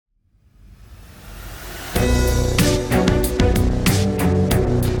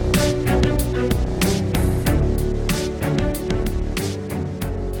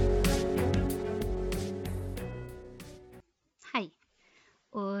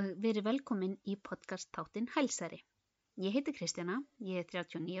og verið velkomin í podcast þáttinn Þessi. Ég heiti Kristjana, ég er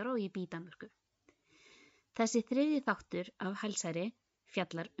 39 ára og ég bý í Danmörku. Þessi þriðji þáttur af Þessi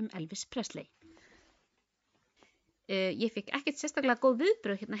fjallar Elvis Presley. Ég fikk ekkert sérstaklega góð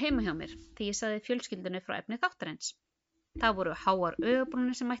viðbrögð hérna heima hjá mér því ég sagði fjölskyldunni frá efni þáttarins. Það voru háar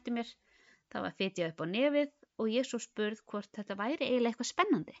augabrúnir sem mættu mér, það var fitjað upp á nefið og ég svo spurð hvort þetta væri eiginlega eitthvað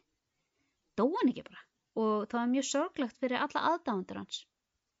spennandi. Dó hann ekki bara? Og það var mjög sorglegt fyrir alla aðdáendur hans.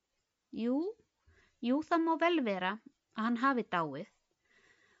 Jú, það má vel vera að hann hafi dáið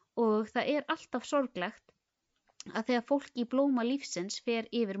og það er alltaf sorglegt að þegar fólk í blóma lífsins fer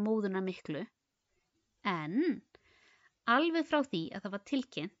yfir móðuna miklu, en alveg frá því að það var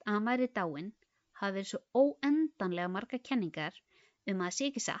tilkynnt að hann væri dáinn hafi verið svo óendanlega margar kenningar að það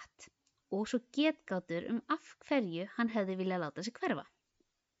sé ekki satt og svo getgátur af hverju hann hefði viljað láta sig hverfa.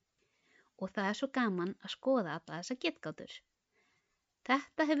 Og það er svo gaman að skoða alla þessa getgátur.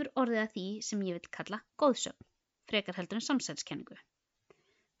 Þetta hefur orðið að því sem ég vil kalla goðsögn, frekar heldur en samsæriskenningu.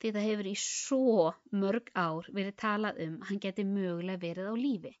 Því það hefur í svo mörg ár verið talað að hann geti mögulega verið á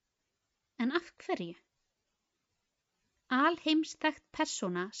lífi. En af hverju? Alheimsþekkt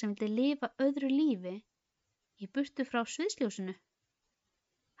persóna sem vildi lifa öðru lífi í burtu frá sviðsljósinu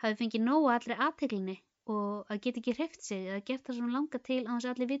hafi fengið nóg af allri athyglinni og að geta ekki hreyft sig eða gert það sem langar til án þess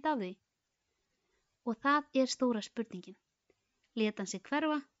að allir vita af því. Og það er stóra spurningin. Lét hann sig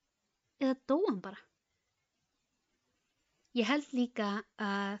hverfa eða dó hann bara? Ég held líka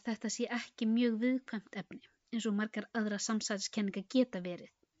að þetta sé ekki mjög viðkvæmt efni eins og margar aðra samsæriskenningar geta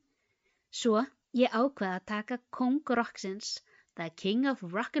verið. Svo ég ákveða að taka kóng rocksins, the king of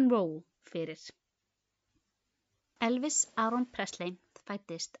rock and roll, fyrir. Elvis Aaron Presley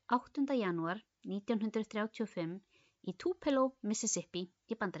fæddist 8. janúar 1935 í Tupelo, Mississippi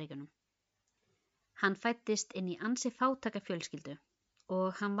í Bandaríkjunum. Hann fæddist inn í ansi fátæka fjölskyldu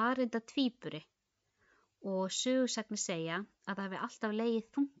og hann var reyndar tvíburi og sögusagnir segja að það hafi alltaf legið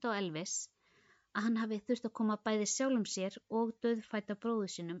þungt á Elvis að hann hafi þurft að koma bæði sjálfum sér og dauðfædda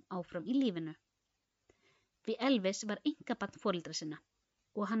bróður sínum áfram í lífinu. Því Elvis var einkabarn foreldra sinna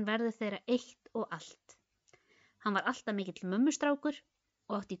og hann verður þeirra eitt og allt. Hann var alltaf mikill mömmustrákur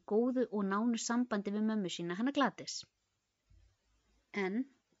og átti í góðu og nánu sambandi við mömmu sína hennar Gladys. En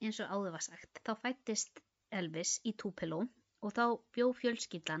eins og áður var sagt, þá fæddist Elvis í Tupelo og þá bjó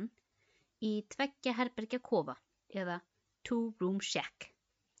fjölskyldan í 2 herbergja kofa eða 2-room shack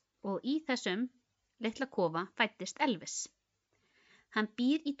og í þessum litla kofa fæddist Elvis. Hann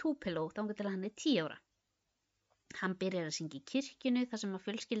býr í Tupelo þangað til hann er 10 ára. Hann byrjar að syngja í kirkjunni þar sem að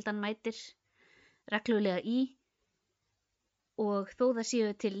fjölskyldan mætir reglulega í og þó það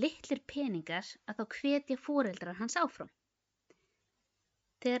séu til litlir peningar að þá hvetja foreldrar hans áfram.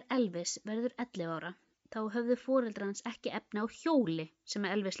 Þegar Elvis verður 11 ára, þá höfðu foreldrar hans ekki efni á hjóli sem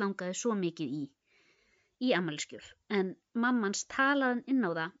Elvis langaði svo mikið í afmælisgjöf. En mamma hans talaði hann inn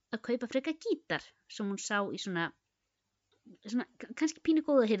á það að kaupa frekar gítar sem hún sá í svona kannski pínu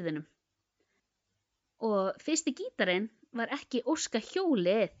góða hirðinum. Og fyrsti gítarinn var ekki óska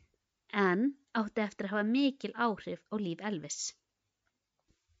hjólið, en átti eftir að hafa mikil áhrif á líf Elvis.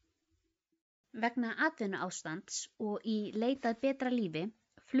 Vegna atvinnuástands og í leitað betra lífi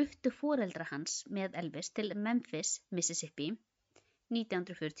fluttu foreldrar hans með Elvis til Memphis, Mississippi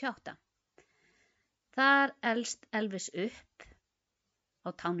 1948. Þar elst Elvis upp á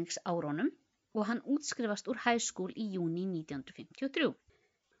táningsárunum og hann útskrifast úr high school í júní 1953.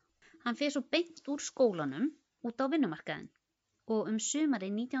 Hann fer svo beint úr skólanum út á vinnumarkaðinn og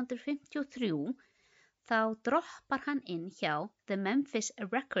sumarið 1953 þá droppar hann inn hjá The Memphis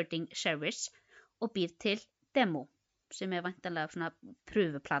Recording Service og býr til demo sem er væntanlega svona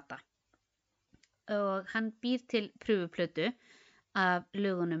pröfuplata. Og hann býr til pröfuplötu af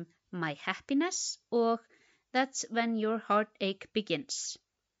lögunum My Happiness og That's When Your Heartache Begins.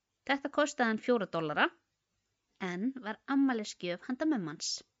 Þetta kostaði hann $4 en var afmælisgjöf handa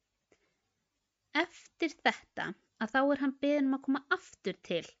mömmans. Eftir þetta að þá er hann beðinn að koma aftur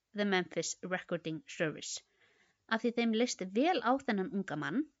til The Memphis Recording Service af því þeim leist vel á þennan unga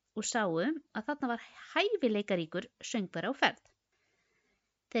mann og sáu að þarna var hæfileikaríkur söngvari á ferð.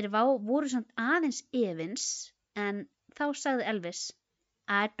 Þeir voru samt aðeins efins en þá sagði Elvis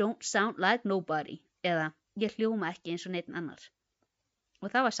I don't sound like nobody eða ég hljóma ekki eins og neinn annar.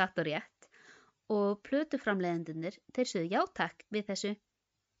 Og það var satt og rétt og plötuframleiðendurnir þeir sögðu já takk við þessu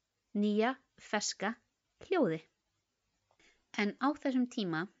nýja, ferska hljóði. En á þessum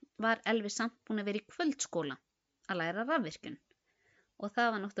tíma var Elvis samt búinn að vera í kvöldskóla að læra rafvirkjun. Og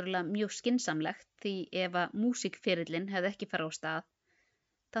það var náttúrulega mjög skynsamlegt því ef að músíkferillinn hefði ekki farið á stað,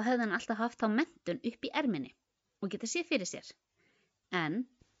 þá hefði hann alltaf haft þá menntun upp í erminni og geta séð fyrir sér. En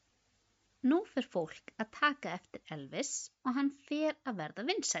Nú fer fólk að taka eftir Elvis og hann fer að verða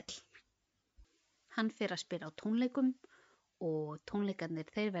vinsæll. Hann fer að spila á tónleikum og tónleikarnir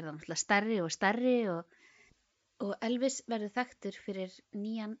þeir verða náttúrulega stærri og stærri og Elvis verður þekktur fyrir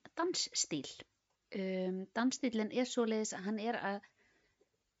nýjan dansstíl. Dansstílinn er svoleiðis að hann er að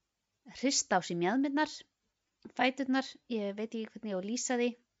hrista á sig mjaðmirnar, fæturnar, ég veit ekki hvernig ég á að lýsa því,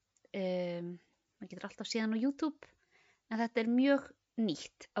 maður getur alltaf séð hann á YouTube, en þetta er mjög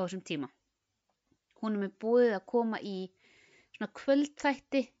nýtt á þessum tíma. Honum er búið að koma í svona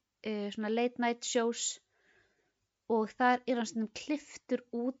kvöldþætti, svona late night shows og þar er hann stundum klipptur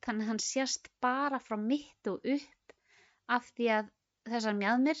út þannig að hann sést bara frá mitt og upp af því að þessar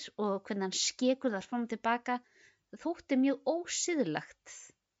mjaðmir og hvernig hann skekur þar fram og tilbaka þótti mjög ósiðlegt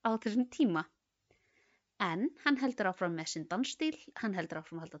á þessum tíma. En hann heldur áfram með sinn dansstíl, hann heldur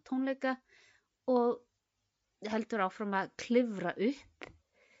áfram að halda tónleika og heldur áfram að klifra upp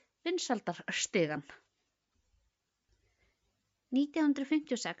vinsældarstigann.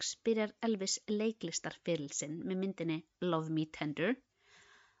 1956 byrjar Elvis leiklistarferil sinn með myndinni Love Me Tender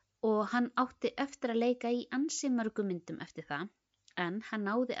og hann átti eftir að leika í ansi mörgum myndum eftir það, en hann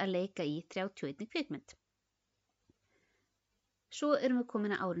náði að leika í 31 kvikmynd. Svo erum við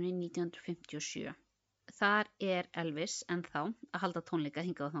komin að árinu 1957. Þar er Elvis ennþá að halda tónleika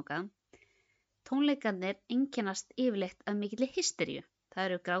hingað og þangað. Tónleikarnir einkennast yfirleitt af mikilli hysteríu. Það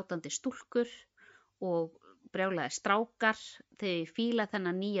eru grátandi stúlkur og brjálaðir strákar, þau fíla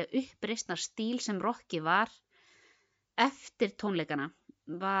þennan nýja uppreisnar stíl sem rockið var. Eftir tónleikana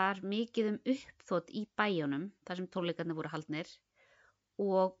var mikið uppþot í bæjunum þar sem tónleikarnir voru haldnir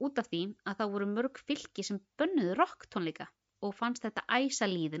og út af því að þá voru mörg fylki sem bönnuðu rocktónleika og fannst þetta æsa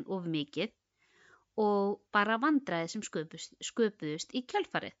líðin of mikið og bara vandræði sem sköpuðust í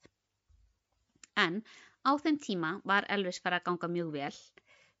kjölfarið. En á þeim tíma var Elvis farið að ganga mjög vel,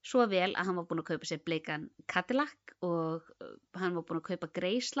 svo vel að hann var búinn að kaupa sér bleikan Cadillac og hann var búinn að kaupa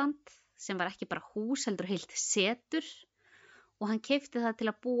Graceland sem var ekki bara hús heldur heilt setur og hann keypti það til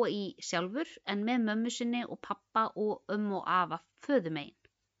að búa í sjálfur en með mömmu sinni og pappa og og afa föðumegin.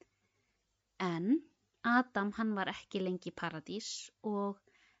 En Adam hann var ekki lengi í paradís og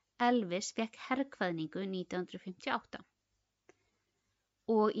Elvis fékk herkvaðningu 1958.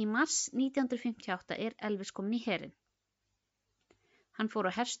 Og í mars 1958 er Elvis kominn í herinn. Hann fór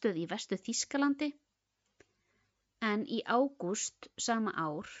á herstöð í Vestur-Þýskalandi en í ágúst sama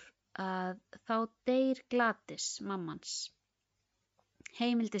ár að þá deyr Gladys, mammans.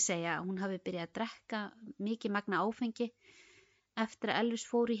 Heimildir segja að hún hafi byrjað að drekka mikið magna áfengi eftir að Elvis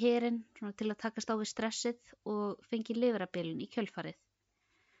fór í herinn til að takast á við stressið og fengi lifrarbilun í kjölfarið.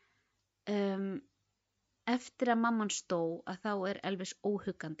 Eftir að mamman dó að þá er Elvis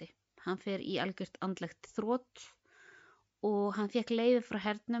óhuggandi. Hann fer í algjört andlegt þrot og hann fékk leyfi frá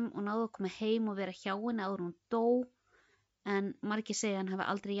hernum og náði að koma heim og vera hjá henni áður en hún dó, en margir segja hann hafi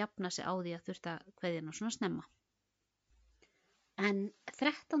aldrei jafnað sig á því að þurfti að kveðja hana svona snemma. En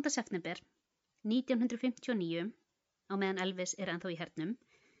 13. september 1959, á meðan Elvis er ennþá í hernum,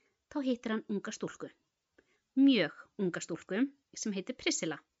 þá hittir hann unga stúlku. Mjög unga stúlku sem heitir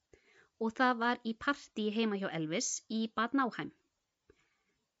Priscilla og það var í partí heima hjá Elvis í Bad Nauheim.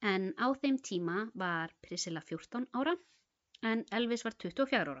 En á þeim tíma var Priscilla 14 ára en Elvis var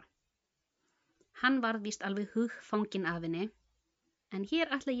 24 ára. Hann varð víst alveg hugfanginn af henni, en hér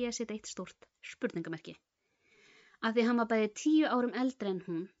ætla ég að setja eitt stórt spurningamerki. Af því hann var bæði 10 árum eldri en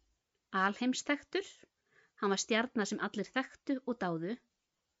hún, alheimsþekktur, hann var stjarna sem allir þekktu og dáðu,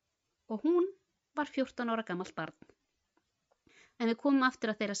 og hún var 14 ára gamalt barn. En við komum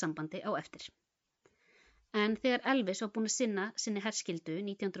aftur að þeirra sambandi á eftir. En þegar Elvis var búinn að sinna sinni herskyldu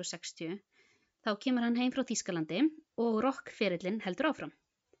 1960, þá kemur hann heim frá Þýskalandi og rockferillinn heldur áfram.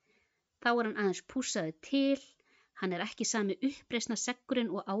 Þá er hann aðeins pússaður til, hann er ekki sami uppreisna seggurinn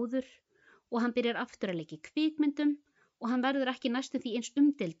og áður og hann byrjar aftur að leika í kvikmyndum og hann verður ekki næstum því eins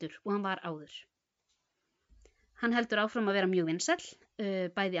umdeildur og hann var áður. Hann heldur áfram að vera mjög vinsæll,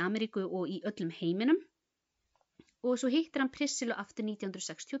 bæði í Ameríku og í öllum heiminum og svo hittir hann Priscillu aftur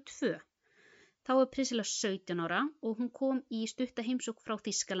 1962. Þá er Priscilla 17 ára og hún kom í stutta heimsókn frá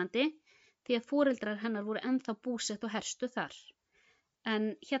Þýskalandi því að foreldrar hennar voru ennþá búsett og herstöð þar.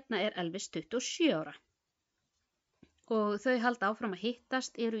 En hérna er Elvis 27 ára. Og þau halda áfram að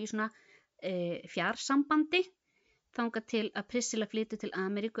hittast, eru í svona fjarsambandi, þangað til að Priscilla flytur til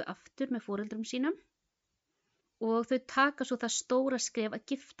Ameríku aftur með foreldrum sínum. Og þau taka svo það stóra skref að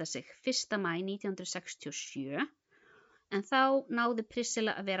gifta sig 1. maí 1967, en þá náði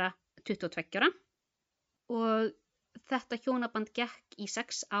Priscilla að vera 22 ára og þetta hjónaband gekk í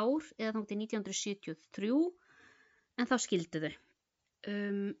 6 ár eða þangað til 1973 en þá skildu þau.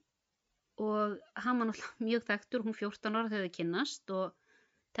 og hann var náttúrulega mjög þekktur, hún 14 ára þegar þau kynnast og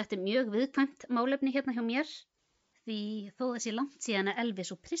þetta mjög viðkvæmt málefni hérna hjá mér því þó þessi langt síðan að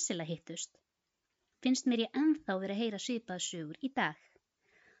Elvis og Priscilla hittust, finnst mér ég ennþá verið að heyra svipaðar sögur í dag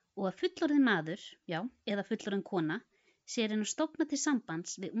og að fullorðinn maður, já, eða fullorðin kona, sé að stofna til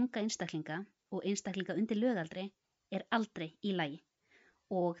sambands við unga einstaklinga og einstaklinga undir lögaldri aldrei í lagi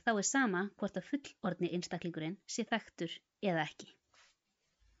og þá sama hvort að fullorðni einstaklingurinn sé þekktur eða ekki.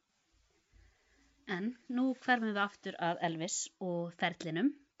 En nú hverfum við aftur að Elvis og ferlinum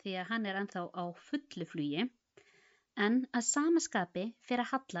því að hann ennþá á fullu flugi en að sama skapi fer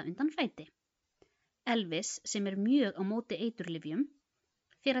að halla undan fæti. Elvis sem mjög á móti eiturlyfjum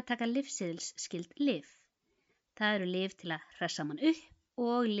fer að taka lyfseðilsskyld lyf. Það eru lyf til að hressa mann upp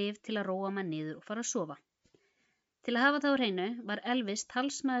og lyf til að róa mann niður og fara að sofa. Til að hafa það á hreinu var Elvis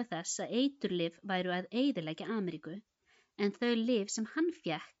talsmaður þess að eiturlyf væru að eyðileggja Ameríku en þau lyf sem hann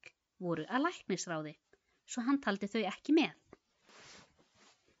fékk voru að læknisráði, svo hann taldi þau ekki með.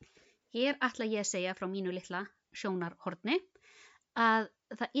 Hér ætla ég að segja frá mínu litla sjónarhorni að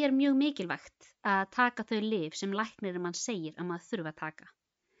það mjög mikilvægt að taka þau lyf sem læknirinn mann segir að maður þurfa að taka,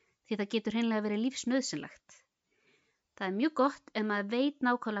 því það getur hreinlega verið lífsnauðsynlegt. Það mjög gott ef maður veit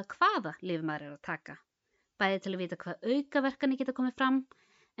nákvæmlega hvaða lyf maður að taka, bæði til að vita hvað aukaverkanir geta komið fram,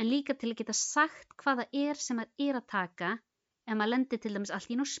 en líka til að geta sagt hvað það sem maður að taka ef maður lendir til dæmis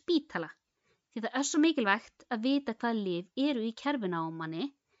allt í einu á spítala, því það svo mikilvægt að vita hvað lyf eru í kerfinu á manni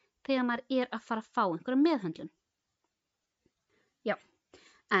þegar maður að fara að fá einhverja meðhöndlun. Já,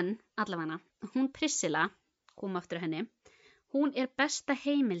 en allavega, hún Priscilla, kom aftur að henni, hún besta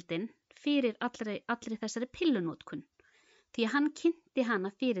heimildin fyrir allri þessari pillunótkun, því að hann kynnti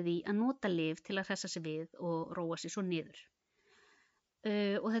hana fyrir því að nota lyf til að hressa sig við og róa sig svo niður.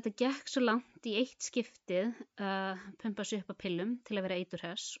 Og þetta gekk svo langt í eitt skiptið að pumpa sig upp á pillum til að vera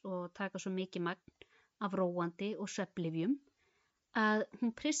eiturhress og taka svo mikið magn af róandi og svefnlyfjum að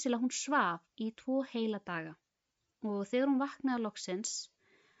hún Priscilla svaf í 2 heila daga og þegar hún vaknaði loksins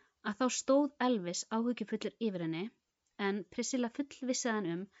að þá stóð Elvis áhyggjufullur yfir henni en Priscilla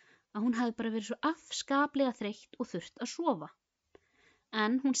fullvissaði hann að hún hafði bara verið svo afskaplega þreytt og þurft að sofa.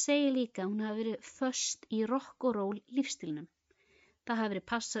 En hún segir líka að hún hafi verið föst í rock og roll lífstílnum. Það hafi verið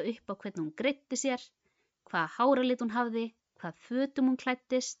passað upp á hvernig hún greiddi sér, hvað háralit hún hafði, hvað fötum hún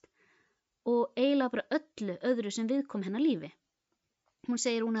klæddist og eiginlega bara öllu öðru sem viðkom hennar lífi. Hún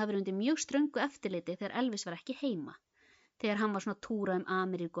segir hún hafi verið undir mjög ströngu eftirliti þegar Elvis var ekki heima, þegar hann var svona að túra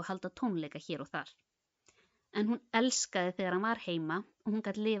Ameríku og halda tónleika hér og þar. En hún elskaði þegar hann var heima og hún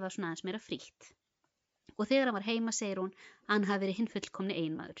gat lifað svona aðeins meira frítt. Og þegar hann var heima segir hún að hann hafi verið hinn fullkomni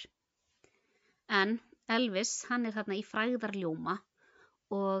eiginmaður. En Elvis, hann þarna í frægðarljóma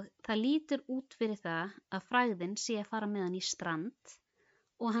og það lítur út fyrir það að frægðin sé að fara með hann í strand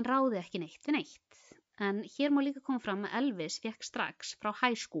og hann ráði ekki neitt við neitt. En hér má líka koma fram að Elvis fékk strax frá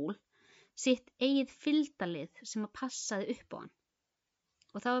high school sitt eigið fylgdarlið sem að passaði upp á hann.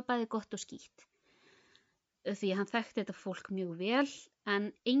 Og það var bæði gott og skítt. Því að hann þekkti þetta fólk mjög vel en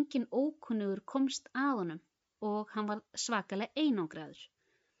engin ókunnugur komst að honum og hann var svakalega einangraður.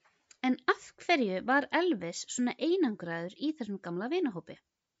 En af hverju var Elvis svona einangraður í þessum gamla vinahópi?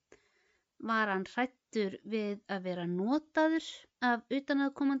 Var hann hræddur við að vera notaður af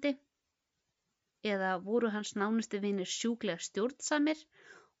utanaðkomandi? Eða voru hans nánustu vinir sjúklega stjórnsamir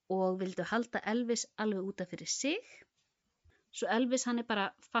og vildu halda Elvis alveg út af fyrir sig? Svo Elvis hann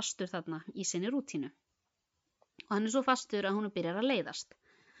bara fastur þarna í sinni rútínu. Og hann svo fastur að hún byrjar að leiðast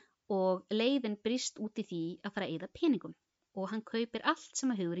og leiðin brýst út í því að fara að eyða peningum og hann kaupir allt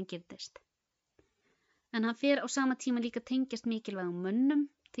sem að hugurinn giftist. En hann fer á sama tíma líka tengjast mikilvægum mönnum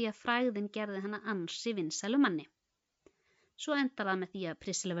því að frægðin gerði hana ansi vinsælu manni. Svo endar það með því að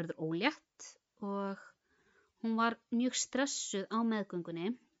Priscilla verður ólétt og hún var mjög stressuð á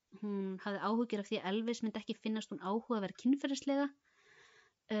meðgöngunni. Hún hafði áhyggjur af því að Elvis myndi ekki finnast hún áhugaverð kynferðislega.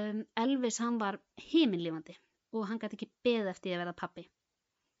 Elvis hann var himinlifandi og hann gat ekki beðið eftir að verða pabbi.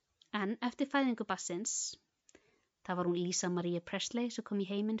 En eftir fæðingu barnsins, það var hún Lisa Marie Presley sem kom í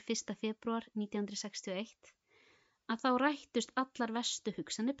heiminn 1. febrúar 1961, að þá rættust allar verstu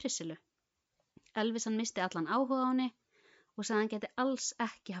hugsanir Priscillu. Elvis hann misti allan áhuga á henni og sagði hann geti alls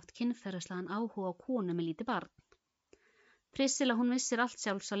ekki haft kynferðislegan áhuga á konu með lítið barn. Priscilla hún missir allt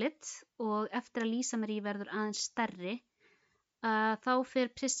sjálfsálit og eftir að Lisa Marie verður aðeins stærri, þá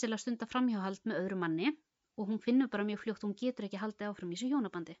fer Priscilla stunda framhjáhald með öðru manni og hún finnur bara mjög fljótt hún getur ekki haldið áfram í þessu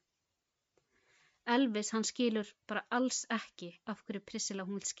hjónabandi. Elvis hann skilur bara alls ekki af hverju Priscilla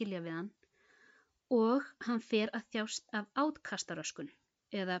hún vil skilja við hann og hann fer að þjást af átkastaröskun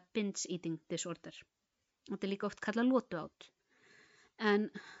eða binge eating disorder. Þetta líka oft kallað lotuát. En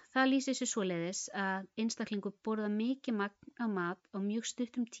það lýsir sér svoleiðis að einstaklingur borða mikið magn af mat á mjög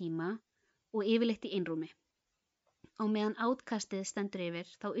stuttum tíma og yfirleitt í einrúmi. Á meðan átkastið stendur yfir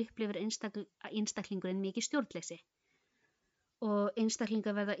þá upplifir einstaklingurinn mikið stjórnleysi og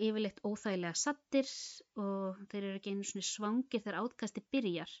einstaklingar verða yfirleitt óþægilega saddir og þeir eru ekki einu sinni svangir þegar átkastið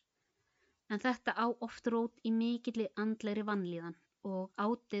byrjar. En þetta á oft rót í mikilli andlegri vanlíðan og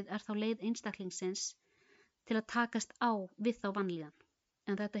átið er þá leið einstaklingsins til að takast á við þá vanlíðan.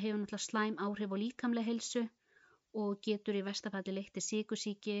 En þetta hefur náttúrulega slæm áhrif á líkamlega heilsu og getur í versta falli leitt til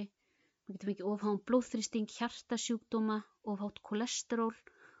sykursýki, við getum ekki of háan blóðþrýsting, hjartasjúkdóma, of hátt kolesteról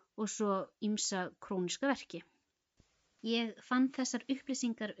og svo ýmsa króníska verki. Ég fann þessar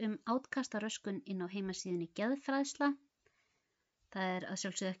upplýsingar átkastaröskun inn á heimasíðunni Geðfræðsla. Það er að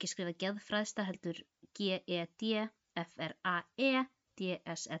sjálfsögðu ekki skrifa geðfræðsla heldur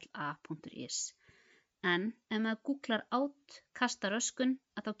gedfraedsla.is. En ef maður googlar átkastaröskun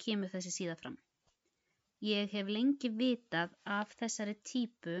þá kemur þessi síða fram. Ég hef lengi vitað af þessari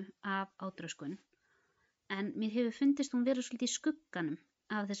típu af átröskun en mér hefur fundist hún vera svolítið í skugganum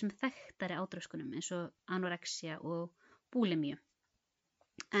af þessum þekktari átröskunum eins og anorexía og búlimíu.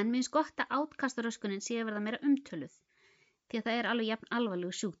 En mér finnst gott að átkastaröskunin sé að verða meira umtöluð því að það er alveg jafn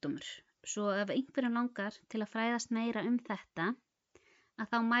alvarlegur sjúkdómur. Svo ef einhverjum langar til að fræðast meira þetta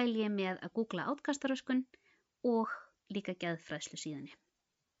þá mæli ég með að googla átkastaröskun og líka geðfræðslu síðunni.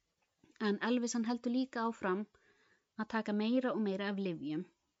 En Elvis hann heldur líka áfram að taka meira og meira af lyfjum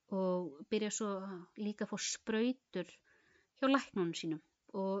og byrja svo líka að fá sprautur hjá læknunum sínum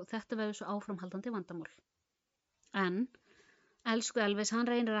og þetta verður svo áframhaldandi vandamál. En elsku Elvis hann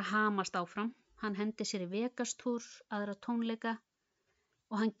reynir að hamast áfram. Hann hendir sér í Vegas-túr, aðra tónleika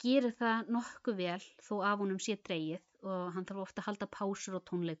og hann gerir það nokkuð vel þó af honum sé dregið og hann þarf ofta að halda pásur á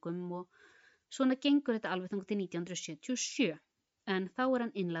tónleikum og svona gengur þetta alveg þangað til 1977. En þá er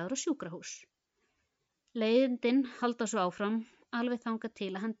hann innlagður á sjúkrahús. Leiðindin halda svo áfram alveg þangað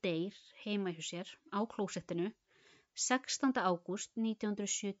til að hann deyr heima hjá sér á klósettinu 16. ágúst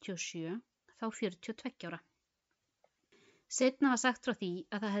 1977, þá 42 ára. Seinna var sagt frá því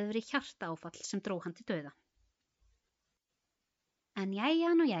að það hefði verið hjartaáfall sem dró hann til dauða. En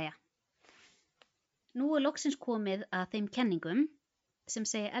jæja. Nú er loksins komið að þeim kenningum sem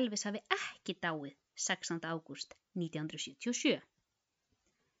segja Elvis hafi ekki dáið 16. ágúst 1977.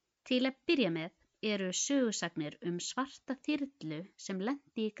 Til að byrja með eru sögusagnir svarta þyrlu sem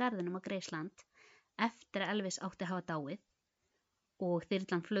lenti í garðinum á Graceland eftir að Elvis átti að hafa dáið og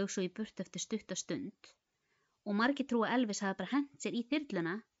þyrlan flaug svo í burt eftir stutta stund og margir trúa að Elvis hafi bara hent sér í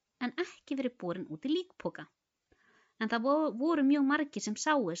þyrluna en ekki verið borinn út í líkpoka. En það voru mjög margir sem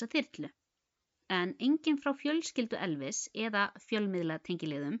sáu þessa þyrlu. En enginn frá fjölskyldu Elvis eða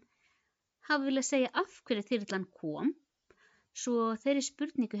fjölmiðlatengiliðum hafi viljað segja af hverju þyrlan kom, svo þeirri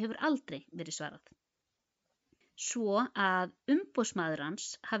spurningu hefur aldrei verið svarað. Svo að umboðsmaður hans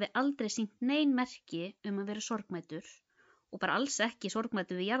hafi aldrei sýnt nein merki að vera sorgmæddur og bara alls ekki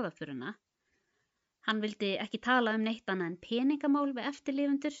sorgmæddur við jarðarförina. Hann vildi ekki tala neitt annað en peningamál við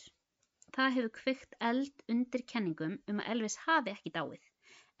eftirlifendur. Það hefur kveikt eld undir kenningum að Elvis hafi ekki dáið,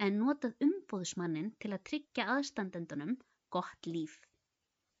 en notað umboðsmanninn til að tryggja aðstandendunum gott líf.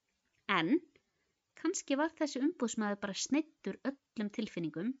 En kannski var þessi umboðsmaður bara sneiddur öllum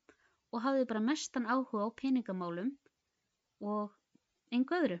tilfinningum og hafði bara mestan áhuga á peningamálum og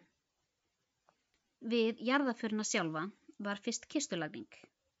engu öðru. Við jarðarförina sjálfa var fyrst kistulagning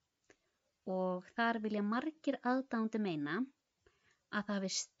og þar vilja margir aðdáendur meina að það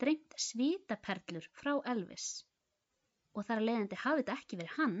hafi streymt svitaperlur frá Elvis og þar af leiðandi hafi þetta ekki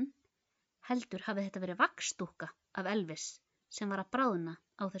verið hann, heldur hafi þetta verið vaxdúkka af Elvis sem var að bráðna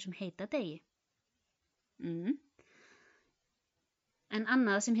á þessum heita degi. En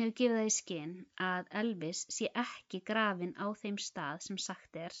annað sem hefur gefið það í skyn að Elvis sé ekki grafinn á þeim stað sem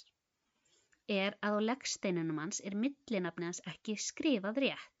sagt er að á legsteinunum hans millinafnið hans ekki skrifað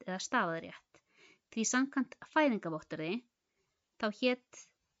rétt eða stafað rétt. Því samkvæmt fæðingavottorði þá hét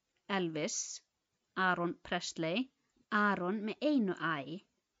Elvis Aaron Presley Aaron með einu æ,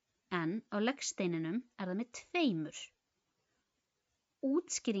 en á legsteininum það með 2.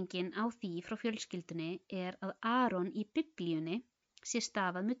 Útskýringin á því frá fjölskyldunni að Aaron í biblíunni sé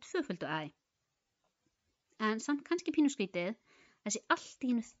stafað með 2 æ. En samt kannski pínu skrítið að sé allt í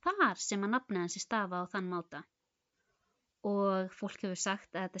einu þar sem að nafnið hans stafað á þann máta. Og fólk hefur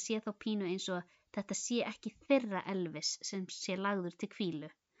sagt að þetta sé þá pínu eins og þetta sé ekki þeirra Elvis sem sé lagður til hvílu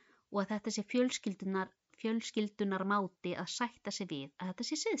og að þetta sé fjölskyldunar máti að sætta sig við að þetta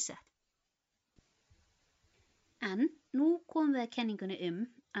sé siðsett. En nú komum við að kenningunni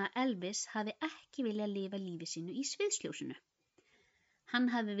að Elvis hafi ekki viljað lifa lífi sínu í sviðsljósinu. Hann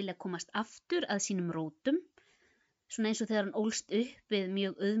hefði viljað komast aftur að sínum rótum, svona eins og þegar hann ólst upp við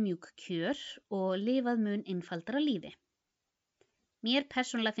mjög auðmjúk kjör og lifað mun einfaldara lífi. Mér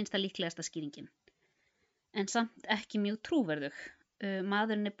persónulega finnst það líklegasta skýringin, en samt ekki mjög trúverðug.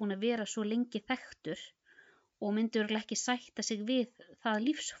 Maðurinn búinn að vera svo lengi þekktur og myndi örugglega ekki sætta sig við það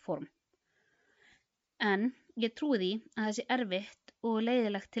lífsform. En ég trúi því að það sé erfitt og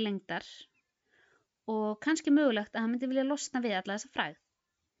leiðilegt til lengdar og kannski mögulegt að hann myndi vilja losna við alla þessa frægð.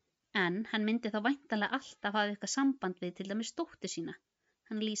 En hann myndi þá væntanlega alltaf hafa eitthvað samband við til dæmis dóttur sína,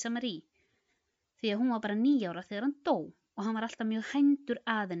 hann Lisa Marie, því að hún var bara 9 ára þegar hann dó og hann var alltaf mjög hændur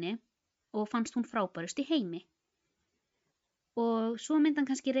að henni og fannst hún frábærust í heimi. Og svo myndi hann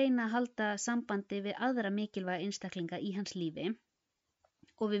kannski reyna að halda sambandi við aðra mikilvæga einstaklinga í hans lífi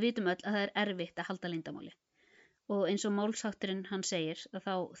og við vitum öll að það er erfitt að halda leyndarmáli. Og eins og málshátturinn hann segir að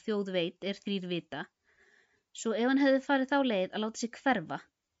þá þjóð veit er 3 vita, svo ef hann hefði farið þá leið að láta sig hverfa,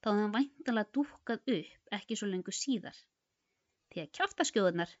 þá hefði hann væntanlega dúkkað upp ekki svo lengur síðar. Því að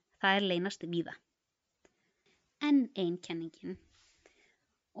kjaftaskjóðurnar, það leynast víða. Enn ein kenningin,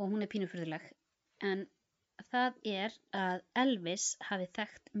 og hún pínufurðuleg, en það er að Elvis hafi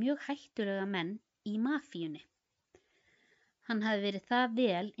þekkt mjög hættulega menn í mafíunni. Hann hafi verið það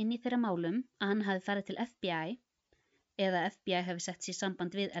vel inn í þeirra málum að hann hafi farið til FBI eða FBI hafi sett sér í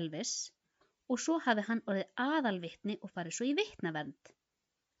samband við Elvis og svo hafi hann orðið aðalvitni og farið svo í vitnavernd.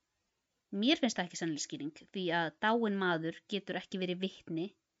 Mér finnst það ekki sennileg skýring því að dáinn maður getur ekki verið vitni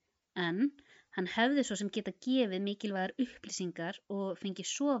en hann hefði svo sem geta gefið mikilvægar upplýsingar og fengið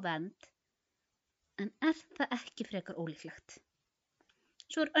svo vernd, en er það ekki frekar ólíklegt?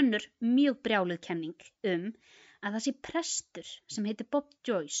 Svo önnur mjög brjáluð kenning að það sé prestur sem heitir Bob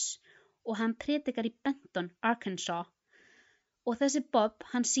Joyce og hann predikar í Benton, Arkansas og þessi Bob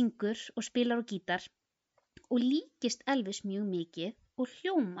hann syngur og spilar á gítar og líkist Elvis mjög mikið og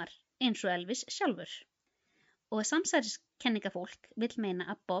hljómar eins og Elvis sjálfur. Og samsæriskenningafólk vill meina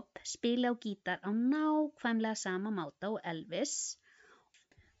að Bob spili á gítar á nákvæmlega sama máta og Elvis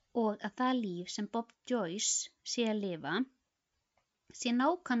og að það líf sem Bob Joyce sé að lifa sé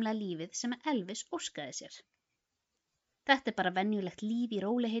nákvæmlega lífið sem Elvis óskaði sér. Þetta bara venjulegt líf í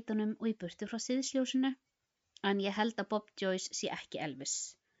rólegheitunum og í burtu frá siðsljósinu, en ég held að Bob Joyce sé ekki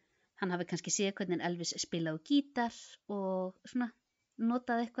Elvis. Hann hafi kannski séð hvernig Elvis spilaði á gítar og svona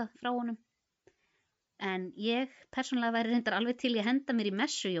notaði eitthvað frá honum. En ég persónulega væri reyndar alveg til í að henda mér í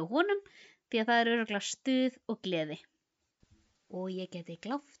messu hjá honum því að það örugglega stuð og gleði. Og ég geti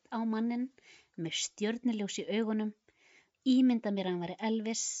gláft á manninn með stjörnuljós í augunum, ímynda mér að hann væri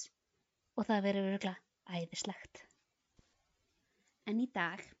Elvis og það veri örugglega æðislegt. En í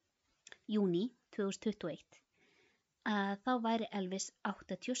dag, júní 2021, þá væri Elvis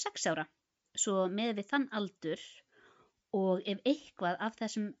 86 ára. Svo með við þann aldur og ef eitthvað af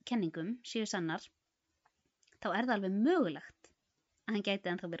þessum kenningum séu sannar, þá er það alveg mögulegt að hann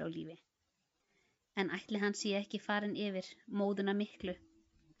gæti ennþá verið á lífi. En ætli hann sé ekki farin yfir móðuna miklu,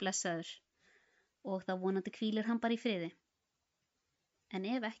 blessaður, og þá vonandi hvílir hann bara í friði. En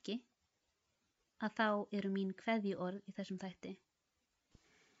ef ekki, að þá eru mín kveðjuorð í þessum þætti.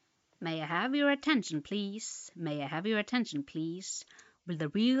 May I have your attention, please? May I have your attention, please? Will the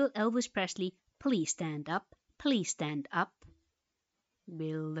real Elvis Presley please stand up? Please stand up.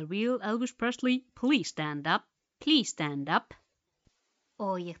 Will the real Elvis Presley please stand up? Please stand up.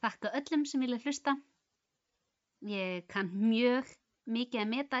 Og ég þakka öllum sem vilja hlusta. Ég kann mjög mikið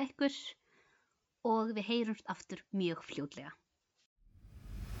að meta ykkur og við heyrumst aftur mjög fljótlega.